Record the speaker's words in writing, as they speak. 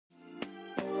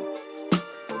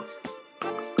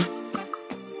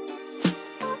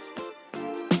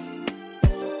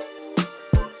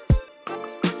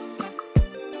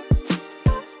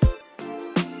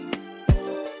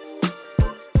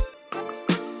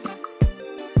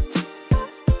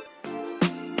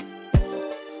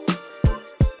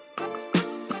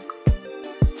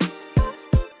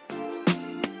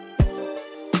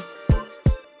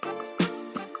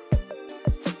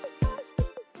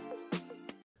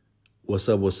What's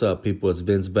up, people? It's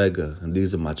Vince Vega, and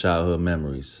these are my childhood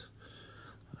memories.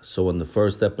 So, in the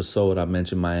first episode, I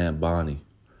mentioned my Aunt Bonnie,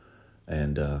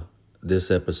 and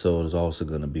this episode is also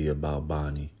going to be about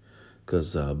Bonnie.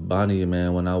 Because Bonnie,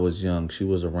 man, when I was young, she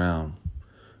was around.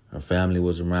 Her family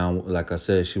was around. Like I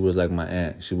said, she was like my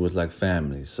aunt. She was like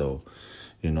family. So,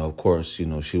 of course, she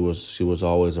was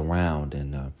always around.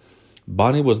 And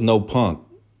Bonnie was no punk.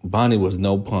 Bonnie was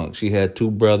no punk. She had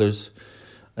two brothers,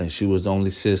 and she was the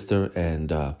only sister,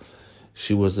 and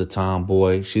she was a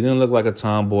tomboy. She didn't look like a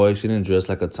tomboy. She didn't dress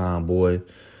like a tomboy.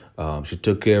 She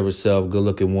took care of herself,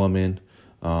 good-looking woman,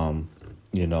 but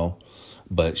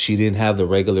she didn't have the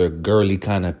regular girly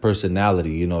kind of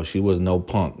personality. She was no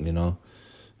punk,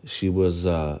 She was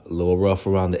a little rough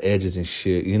around the edges and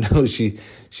shit. She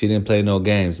didn't play no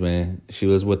games, man. She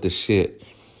was with the shit.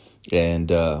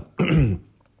 And and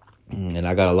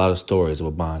I got a lot of stories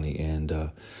with Bonnie,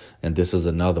 and this is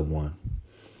another one.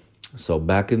 So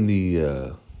back in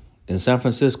in San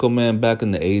Francisco, man, back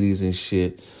in the 80s and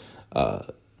shit,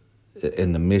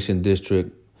 in the Mission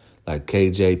District, like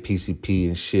KJ, PCP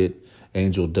and shit,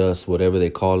 Angel Dust, whatever they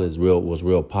call it, was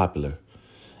real popular.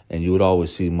 And you would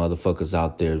always see motherfuckers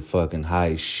out there fucking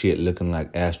high as shit, looking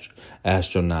like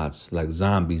astronauts, like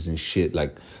zombies and shit,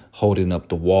 like holding up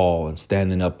the wall and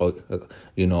standing up,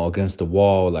 against the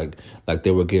wall, like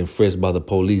they were getting frisked by the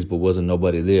police, but wasn't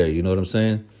nobody there. You know what I'm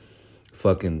saying?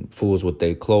 Fucking fools with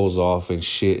their clothes off and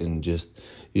shit, and just,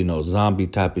 zombie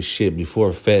type of shit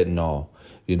before fentanyl.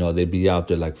 They'd be out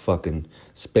there like fucking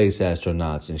space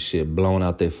astronauts and shit, blowing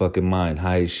out their fucking mind,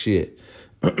 high as shit.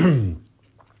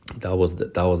 That was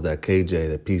that KJ,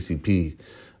 that PCP,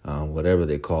 whatever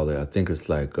they call it. I think it's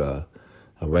like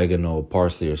oregano,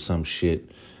 parsley, or some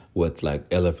shit with like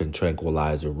elephant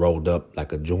tranquilizer rolled up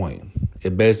like a joint.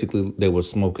 It basically, they would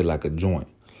smoke it like a joint.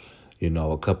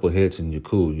 A couple hits and you're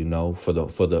cool. For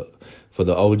the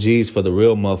OGs, for the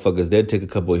real motherfuckers, they'd take a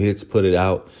couple of hits, put it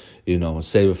out, and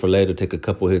save it for later. Take a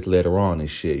couple of hits later on and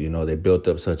shit. They built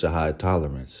up such a high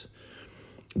tolerance.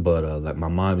 But like my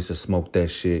mom used to smoke that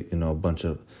shit. A bunch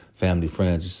of family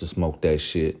friends used to smoke that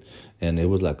shit, and it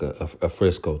was like a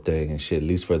Frisco thing and shit. At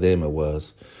least for them, it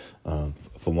was,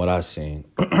 from what I seen.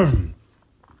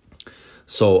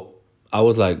 So I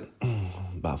was like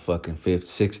about fucking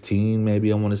 16,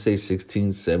 maybe. I want to say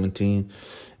 16, 17,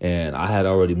 and I had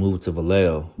already moved to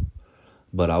Vallejo,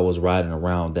 but I was riding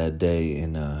around that day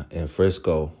in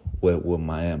Frisco with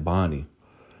my Aunt Bonnie.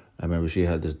 I remember she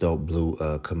had this dope blue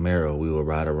Camaro we would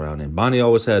ride around in. Bonnie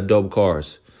always had dope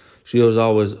cars. She was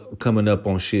always coming up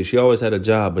on shit. She always had a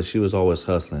job, but she was always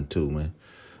hustling too, man.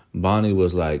 Bonnie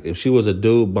was like, if she was a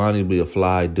dude, Bonnie would be a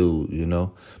fly dude,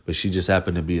 But she just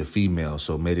happened to be a female,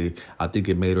 so I think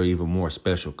it made her even more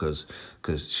special because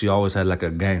she always had like a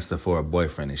gangster for a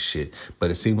boyfriend and shit. But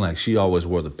it seemed like she always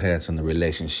wore the pants in the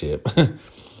relationship.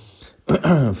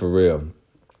 For real.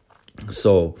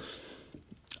 So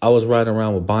I was riding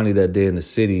around with Bonnie that day in the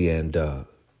city, and I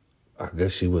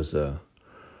guess she was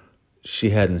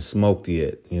she hadn't smoked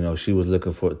yet. She was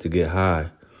looking to get high,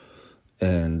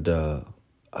 and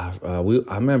I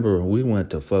remember we went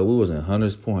to we was in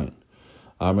Hunters Point.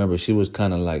 I remember she was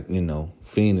kind of like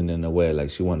fiending in a way,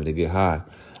 like she wanted to get high,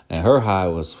 and her high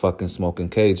was fucking smoking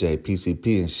KJ,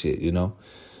 PCP and shit.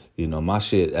 My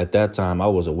shit at that time, I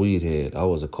was a weed head. I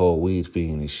was a cold weed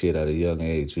fiend and shit at a young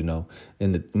age, in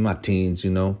my teens,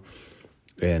 And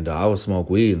I would smoke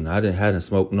weed, and I hadn't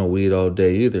smoked no weed all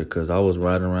day either because I was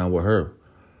riding around with her.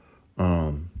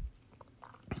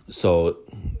 So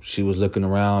she was looking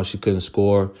around. She couldn't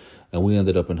score, and we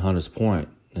ended up in Hunters Point,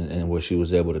 and where she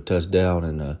was able to touch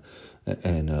down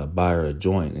and buy her a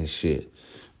joint and shit.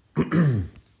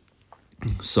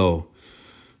 So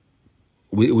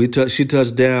she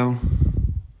touched down,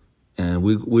 and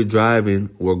we're driving.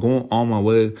 We're on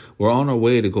our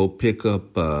way to go pick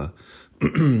up.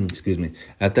 Excuse me.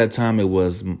 At that time, it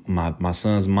was my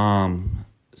son's mom,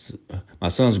 my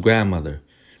son's grandmother.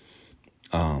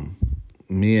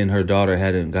 Me and her daughter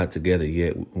hadn't got together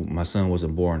yet. My son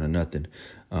wasn't born or nothing,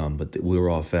 but we were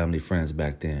all family friends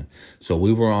back then. So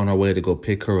we were on our way to go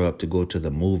pick her up to go to the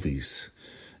movies,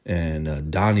 and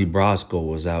Donnie Brasco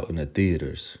was out in the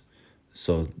theaters.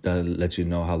 So that lets you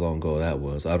know how long ago that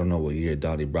was. I don't know what year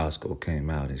Donnie Brasco came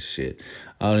out and shit.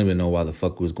 I don't even know why the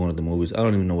fuck we was going to the movies. I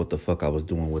don't even know what the fuck I was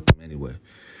doing with them anyway.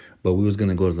 But we was going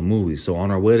to go to the movies. So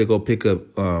on our way to go pick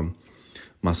up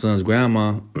my son's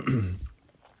grandma,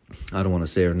 I don't want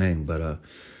to say her name, but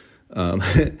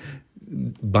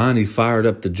Bonnie fired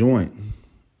up the joint.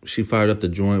 She fired up the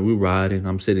joint. We riding.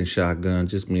 I'm sitting shotgun,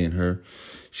 just me and her.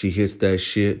 She hits that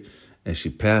shit, and she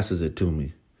passes it to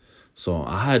me. So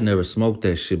I had never smoked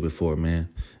that shit before, man.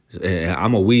 And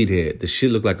I'm a weed head. The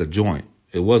shit looked like a joint.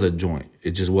 It was a joint.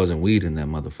 It just wasn't weed in that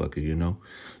motherfucker, you know?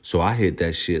 So I hit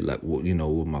that shit like, you know,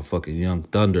 with my fucking young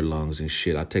thunder lungs and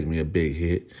shit. I take me a big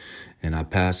hit and I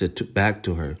pass it back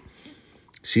to her.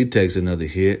 She takes another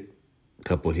hit,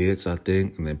 couple hits, I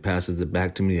think, and then passes it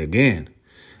back to me again.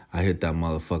 I hit that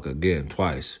motherfucker again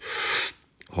twice.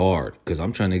 Hard, because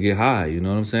I'm trying to get high, you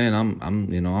know what I'm saying? I'm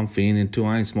fiending too.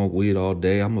 I ain't smoke weed all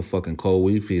day. I'm a fucking cold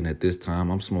weed fiend at this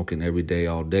time. I'm smoking every day,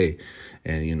 all day.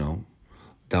 And, you know,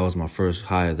 that was my first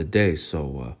high of the day.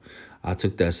 So I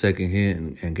took that second hit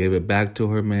and gave it back to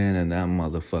her, man, and that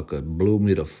motherfucker blew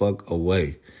me the fuck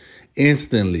away.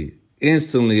 Instantly,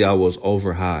 I was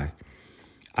over high.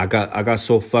 I got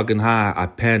so fucking high, I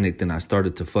panicked and I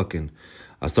started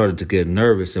to get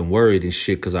nervous and worried and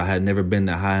shit because I had never been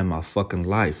that high in my fucking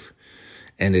life.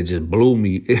 And it just blew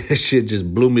me. Shit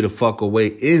just blew me the fuck away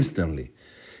instantly.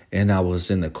 And I was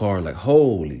in the car like,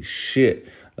 holy shit.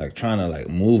 Like trying to like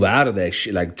move out of that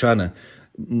shit. Like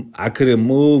I couldn't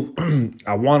move.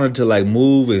 I wanted to like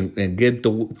move and get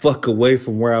the fuck away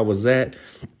from where I was at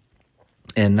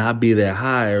and not be that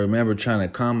high. I remember trying to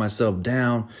calm myself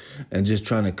down and just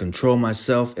trying to control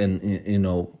myself. And, you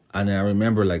know, and I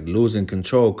remember like losing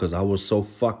control because I was so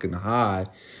fucking high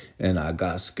and I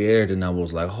got scared and I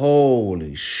was like,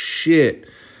 holy shit.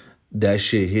 That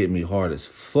shit hit me hard as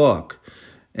fuck.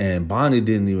 And Bonnie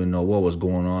didn't even know what was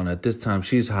going on. At this time,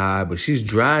 she's high, but she's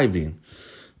driving.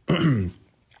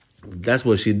 That's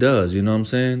what she does, you know what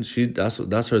I'm saying?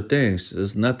 That's her thing.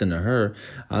 It's nothing to her.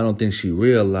 I don't think she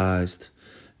realized,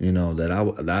 you know, that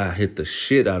I hit the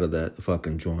shit out of that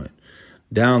fucking joint.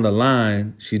 Down the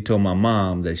line, she told my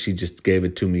mom that she just gave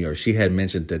it to me, or she had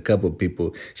mentioned to a couple of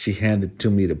people she handed it to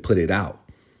me to put it out.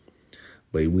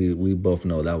 But we both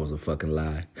know that was a fucking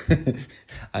lie.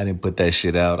 I didn't put that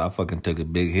shit out. I fucking took a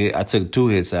big hit. I took 2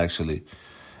 hits, actually.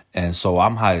 And so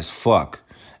I'm high as fuck.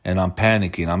 And I'm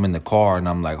panicking. I'm in the car, and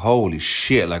I'm like, holy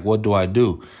shit. Like, what do I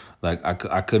do? Like,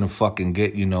 I couldn't fucking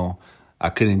get, you know, I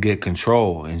couldn't get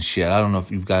control and shit. I don't know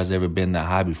if you guys ever been that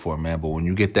high before, man. But when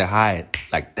you get that high,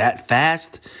 like that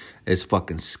fast, it's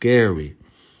fucking scary.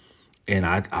 And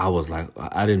I was like,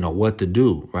 I didn't know what to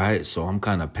do, right? So I'm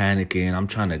kind of panicking. I'm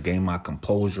trying to gain my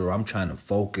composure. I'm trying to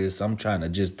focus. I'm trying to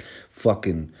just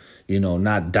fucking, you know,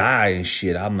 not die and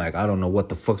shit. I'm like, I don't know what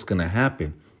the fuck's going to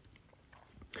happen.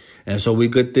 And so we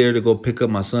get there to go pick up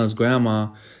my son's grandma.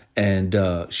 And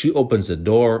she opens the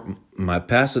door,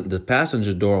 the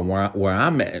passenger door where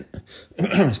I'm at.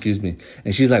 Excuse me.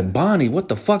 And she's like, Bonnie, what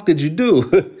the fuck did you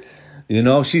do? You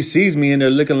know, she sees me in there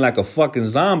looking like a fucking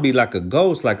zombie, like a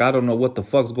ghost, like I don't know what the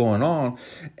fuck's going on.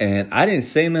 And I didn't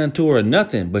say nothing to her or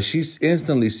nothing, but she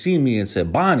instantly seen me and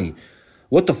said, Bonnie,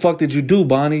 what the fuck did you do,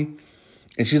 Bonnie?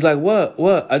 And she's like, what?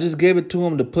 I just gave it to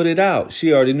him to put it out.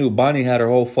 She already knew. Bonnie had her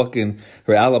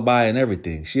alibi and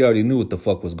everything. She already knew what the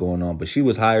fuck was going on, but she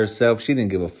was high herself. She didn't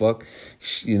give a fuck.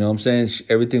 You know what I'm saying?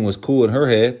 Everything was cool in her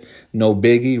head. No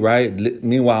biggie, right?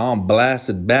 Meanwhile, I'm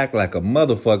blasted back like a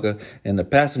motherfucker in the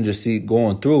passenger seat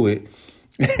going through it.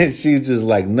 And she's just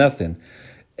like nothing.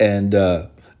 And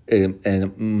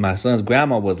my son's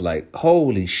grandma was like,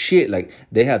 holy shit. Like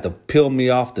they had to peel me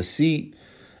off the seat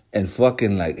and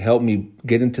fucking like help me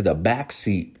get into the back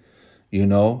seat, you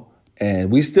know? And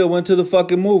we still went to the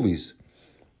fucking movies.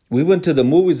 We went to the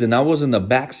movies and I was in the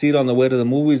back seat on the way to the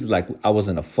movies like I was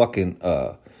in a fucking,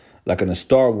 like in a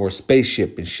Star Wars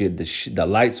spaceship and shit. The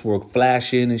lights were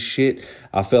flashing and shit.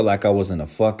 I felt like I was in a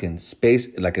fucking space,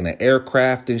 like in an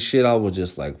aircraft and shit. I was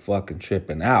just like fucking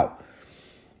tripping out.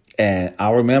 And I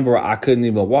remember I couldn't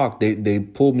even walk. They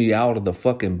pulled me out of the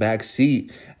fucking back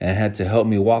seat and had to help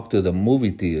me walk to the movie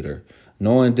theater,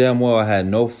 knowing damn well I had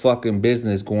no fucking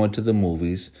business going to the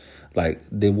movies. Like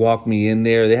they walked me in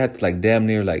there. They had to like damn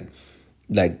near like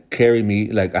carry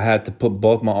me. Like I had to put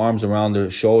both my arms around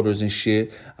their shoulders and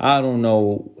shit. I don't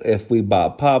know if we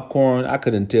bought popcorn. I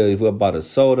couldn't tell you if we bought a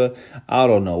soda. I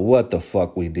don't know what the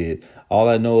fuck we did. All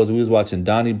I know is we was watching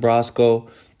Donnie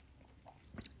Brasco.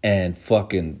 And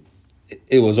fucking,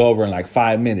 it was over in like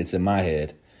 5 minutes in my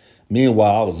head.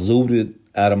 Meanwhile, I was zooted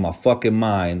out of my fucking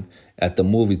mind at the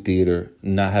movie theater,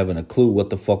 not having a clue what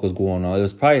the fuck was going on. It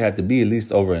was probably had to be at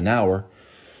least over an hour.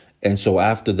 And so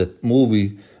after the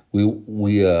movie,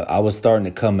 I was starting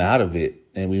to come out of it.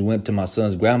 And we went to my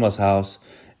son's grandma's house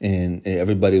and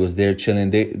everybody was there chilling.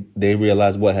 They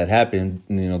realized what had happened,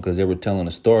 you know, because they were telling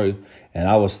a story. And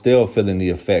I was still feeling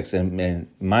the effects. And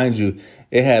mind you,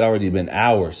 it had already been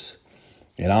hours.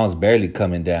 And I was barely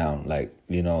coming down. Like,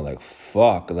 you know, like,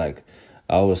 fuck. Like,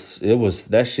 it was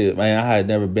that shit, man. I had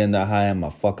never been that high in my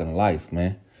fucking life,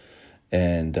 man.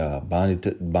 And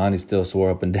Bonnie still swore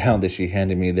up and down that she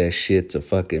handed me that shit to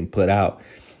fucking put out.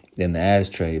 in the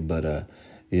ashtray. But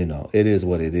it is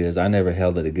what it is. I never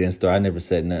held it against her. I never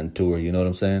said nothing to her. You know what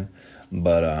I'm saying?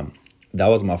 But that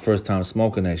was my first time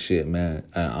smoking that shit, man.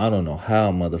 I don't know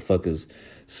how motherfuckers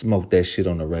smoke that shit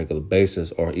on a regular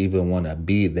basis or even want to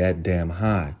be that damn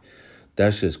high.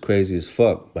 That's just crazy as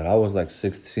fuck. But I was like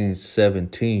 16,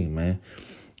 17, man.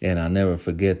 And I'll never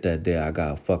forget that day I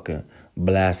got fucking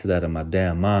blasted out of my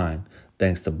damn mind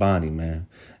thanks to Bonnie, man.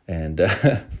 And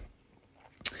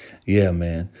yeah,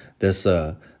 man, that's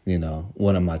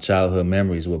one of my childhood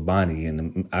memories with Bonnie,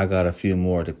 and I got a few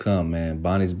more to come, man.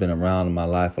 Bonnie's been around in my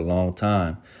life a long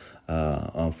time.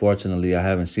 Unfortunately, I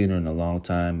haven't seen her in a long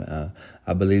time.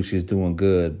 I believe she's doing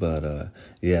good, but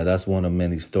yeah, that's one of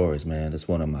many stories, man. That's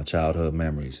one of my childhood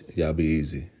memories. Y'all be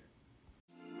easy.